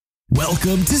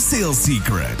Welcome to Sales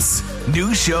Secrets.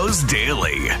 New shows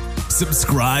daily.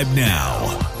 Subscribe now.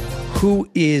 Who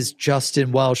is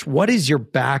Justin Welsh? What is your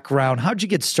background? How'd you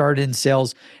get started in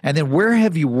sales? And then where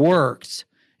have you worked?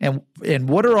 And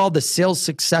what are all the sales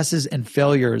successes and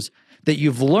failures that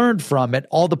you've learned from at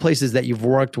all the places that you've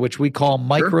worked, which we call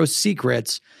micro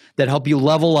secrets that help you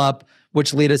level up,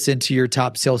 which lead us into your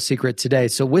top sales secret today.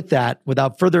 So with that,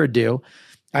 without further ado,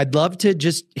 I'd love to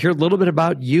just hear a little bit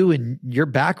about you and your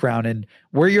background and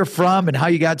where you're from and how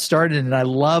you got started. And I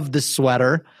love the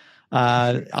sweater.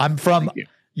 I'm from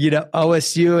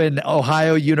OSU and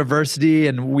Ohio University,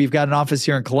 and we've got an office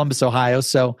here in Columbus, Ohio.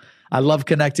 So I love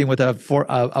connecting with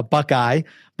a Buckeye.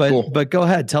 But Cool. But go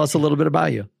ahead, tell us a little bit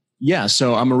about you. Yeah,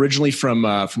 so I'm originally from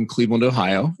Cleveland,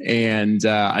 Ohio, and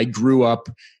I grew up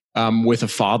with a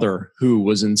father who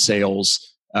was in sales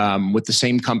with the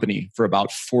same company for about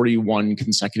 41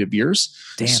 consecutive years.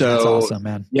 Damn, that's awesome,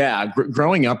 man. Yeah,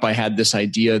 growing up, I had this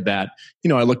idea that,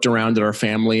 I looked around at our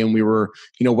family and we were,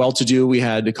 well-to-do. We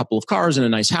had a couple of cars and a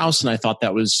nice house, and I thought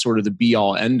that was sort of the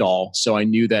be-all, end-all. So I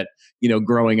knew that,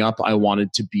 growing up, I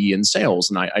wanted to be in sales,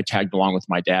 and I tagged along with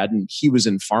my dad, and he was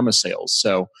in pharma sales.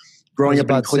 So growing up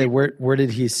in Cleveland, where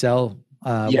did he sell?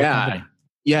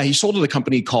 Yeah, he sold to the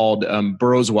company called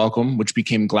Burroughs Wellcome, which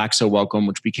became Glaxo Wellcome,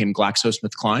 which became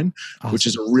GlaxoSmithKline, awesome. Which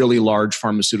is a really large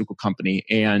pharmaceutical company.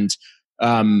 And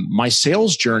my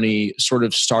sales journey sort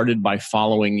of started by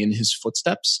following in his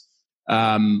footsteps.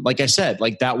 Like I said,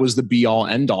 that was the be all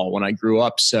end all when I grew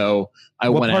up. So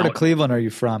what part of Cleveland are you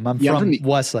from? I'm from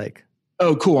Westlake.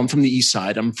 Oh, cool. I'm from the east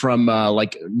side. I'm from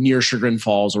near Chagrin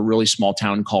Falls, a really small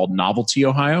town called Novelty,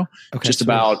 Ohio. Okay, just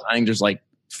about, I think there's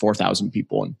 4,000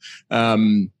 people.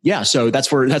 And so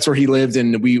that's where he lived.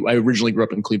 And I originally grew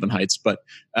up in Cleveland Heights, but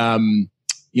I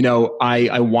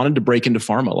wanted to break into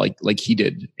pharma like he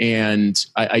did. And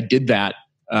I did that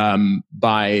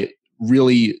by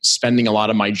really spending a lot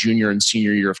of my junior and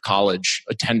senior year of college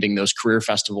attending those career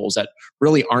festivals that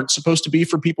really aren't supposed to be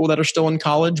for people that are still in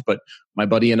college. But my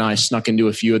buddy and I snuck into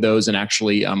a few of those and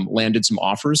actually landed some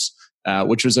offers.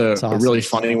 Which was a really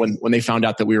funny when they found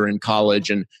out that we were in college.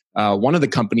 And one of the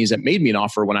companies that made me an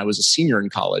offer when I was a senior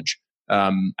in college,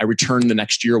 I returned the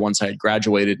next year once I had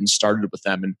graduated and started with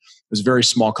them. And it was a very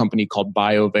small company called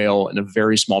BioVale in a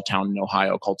very small town in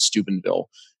Ohio called Steubenville.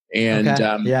 And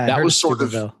that was sort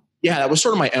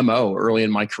of my MO early in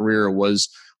my career. Was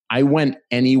I went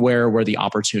anywhere where the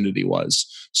opportunity was.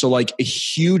 So a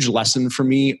huge lesson for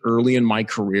me early in my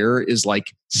career is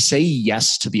say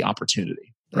yes to the opportunity.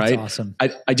 That's right? Awesome.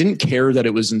 I didn't care that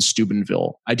it was in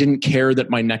Steubenville. I didn't care that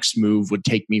my next move would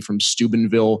take me from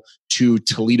Steubenville to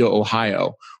Toledo,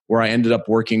 Ohio, where I ended up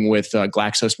working with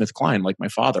GlaxoSmithKline, like my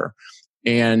father.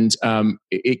 And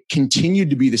it continued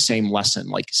to be the same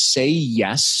lesson. Say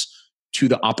yes to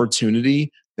the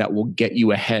opportunity that will get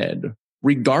you ahead,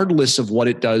 regardless of what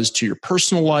it does to your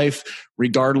personal life,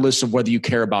 regardless of whether you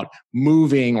care about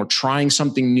moving or trying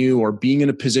something new or being in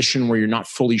a position where you're not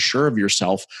fully sure of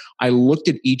yourself. I looked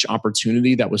at each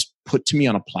opportunity that was put to me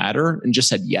on a platter and just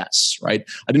said yes, right?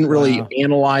 I didn't really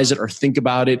analyze it or think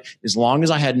about it. As long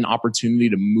as I had an opportunity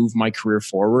to move my career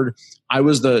forward, I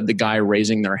was the guy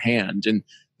raising their hand. And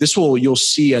you'll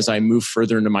see as I move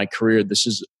further into my career, this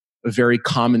is a very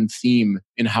common theme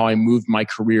in how I moved my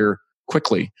career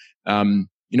quickly.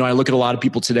 I look at a lot of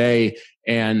people today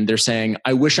and they're saying,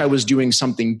 I wish I was doing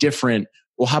something different.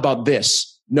 Well, how about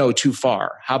this? No, too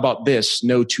far. How about this?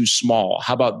 No, too small.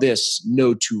 How about this?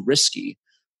 No, too risky.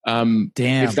 Damn.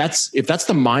 If that's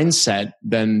the mindset,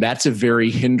 then that's a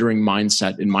very hindering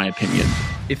mindset, in my opinion.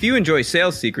 If you enjoy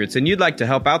Sales Secrets and you'd like to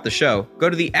help out the show, go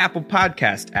to the Apple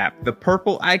Podcast app, the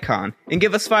purple icon, and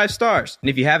give us 5 stars. And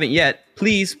if you haven't yet,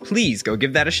 please go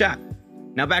give that a shot.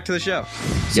 Now back to the show.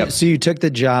 So you took the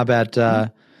job at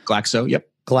Glaxo. Yep.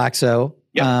 Glaxo.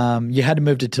 Yep. You had to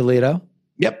move to Toledo.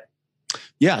 Yep.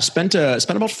 Yeah. Spent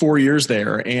about 4 years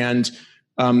there, and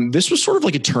this was sort of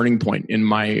like a turning point in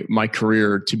my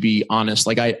career. To be honest,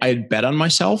 I had bet on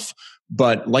myself,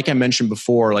 but like I mentioned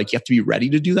before, you have to be ready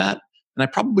to do that, and I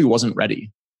probably wasn't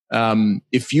ready.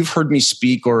 If you've heard me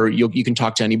speak, or you can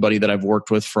talk to anybody that I've worked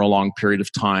with for a long period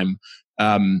of time.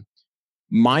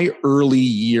 My early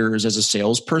years as a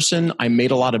salesperson, I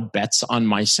made a lot of bets on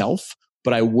myself,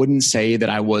 but I wouldn't say that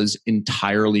I was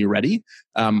entirely ready.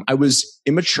 I was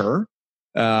immature.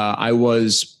 I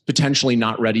was potentially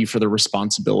not ready for the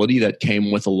responsibility that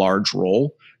came with a large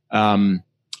role.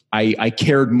 I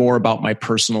cared more about my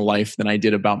personal life than I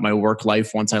did about my work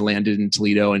life once I landed in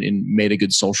Toledo and made a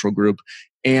good social group.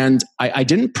 And I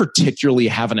didn't particularly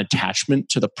have an attachment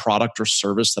to the product or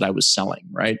service that I was selling,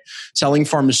 right? Selling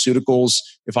pharmaceuticals,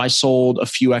 if I sold a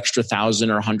few extra $1,000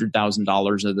 or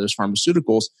 $100,000 of those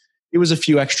pharmaceuticals, it was a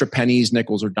few extra pennies,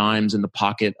 nickels, or dimes in the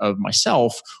pocket of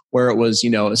myself, where it was,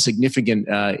 a significant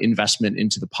investment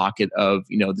into the pocket of,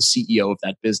 the CEO of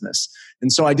that business.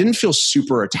 And so I didn't feel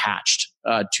super attached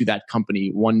to that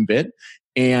company one bit.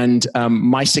 And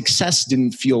my success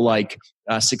didn't feel like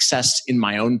success in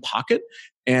my own pocket.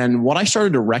 And what I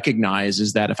started to recognize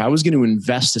is that if I was going to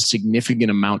invest a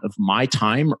significant amount of my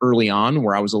time early on,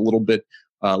 where I was a little bit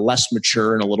less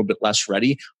mature and a little bit less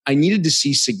ready, I needed to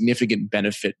see significant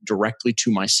benefit directly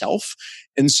to myself.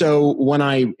 And so when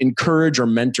I encourage or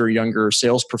mentor younger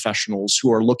sales professionals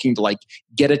who are looking to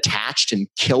get attached and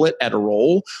kill it at a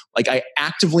role, I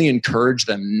actively encourage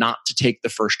them not to take the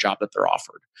first job that they're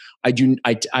offered.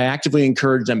 I actively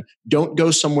encourage them, don't go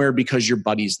somewhere because your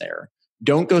buddy's there.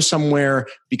 Don't go somewhere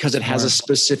because it has a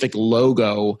specific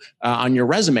logo on your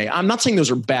resume. I'm not saying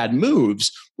those are bad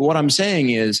moves, but what I'm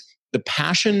saying is the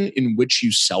passion in which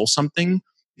you sell something,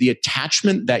 the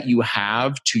attachment that you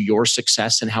have to your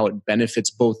success and how it benefits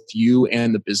both you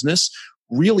and the business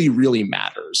really, really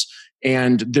matters.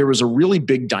 And there was a really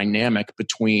big dynamic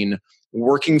between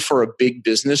working for a big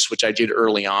business, which I did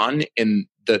early on, and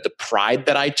the pride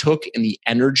that I took and the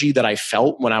energy that I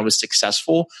felt when I was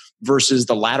successful, versus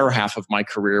the latter half of my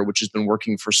career, which has been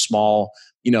working for small,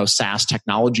 SaaS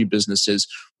technology businesses,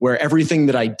 where everything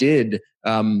that I did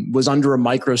was under a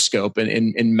microscope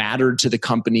and mattered to the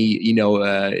company,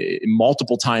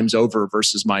 multiple times over,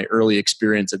 versus my early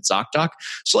experience at ZocDoc.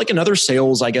 So another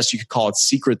sales, I guess you could call it,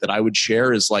 secret that I would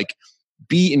share is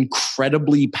be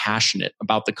incredibly passionate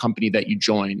about the company that you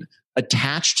join.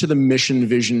 Attached to the mission,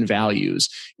 vision, values.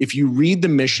 If you read the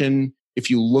mission, if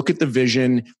you look at the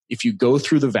vision, if you go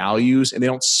through the values and they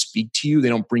don't speak to you, they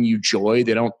don't bring you joy,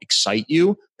 they don't excite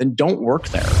you, then don't work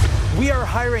there. We are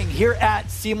hiring here at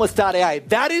Seamless.ai.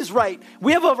 That is right.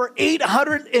 We have over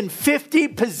 850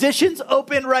 positions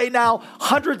open right now,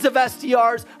 hundreds of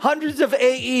SDRs, hundreds of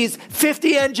AEs,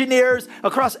 50 engineers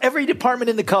across every department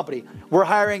in the company. We're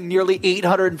hiring nearly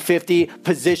 850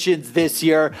 positions this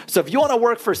year. So if you want to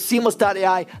work for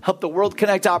Seamless.ai, help the world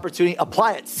connect opportunity,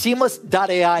 apply at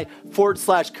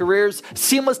Seamless.ai/careers,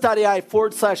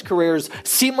 Seamless.ai/careers,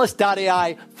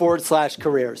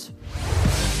 Seamless.ai/careers.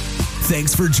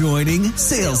 Thanks for joining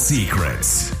Sales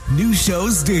Secrets. New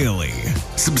shows daily.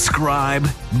 Subscribe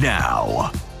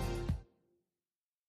now.